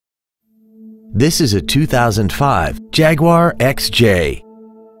This is a 2005 Jaguar XJ.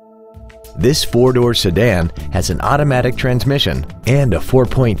 This four-door sedan has an automatic transmission and a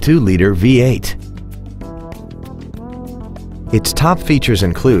 4.2-liter V8. Its top features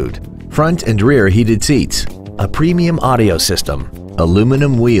include front and rear heated seats, a premium audio system,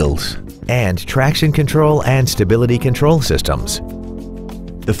 aluminum wheels, and traction control and stability control systems.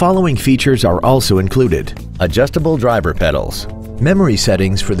 The following features are also included: adjustable driver pedals, memory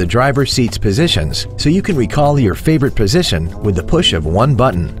settings for the driver's seat's positions so you can recall your favorite position with the push of one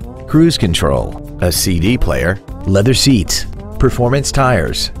button, cruise control, a CD player, leather seats, performance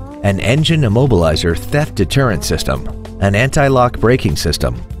tires, an engine immobilizer theft deterrent system, an anti-lock braking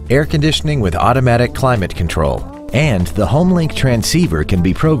system, air conditioning with automatic climate control, and the HomeLink transceiver can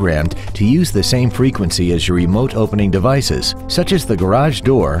be programmed to use the same frequency as your remote opening devices, such as the garage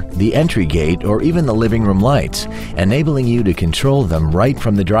door, the entry gate, or even the living room lights, enabling you to control them right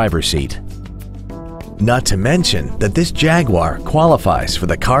from the driver's seat. Not to mention that this Jaguar qualifies for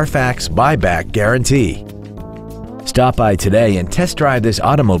the Carfax buyback guarantee. Stop by today and test drive this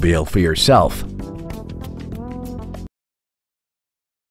automobile for yourself.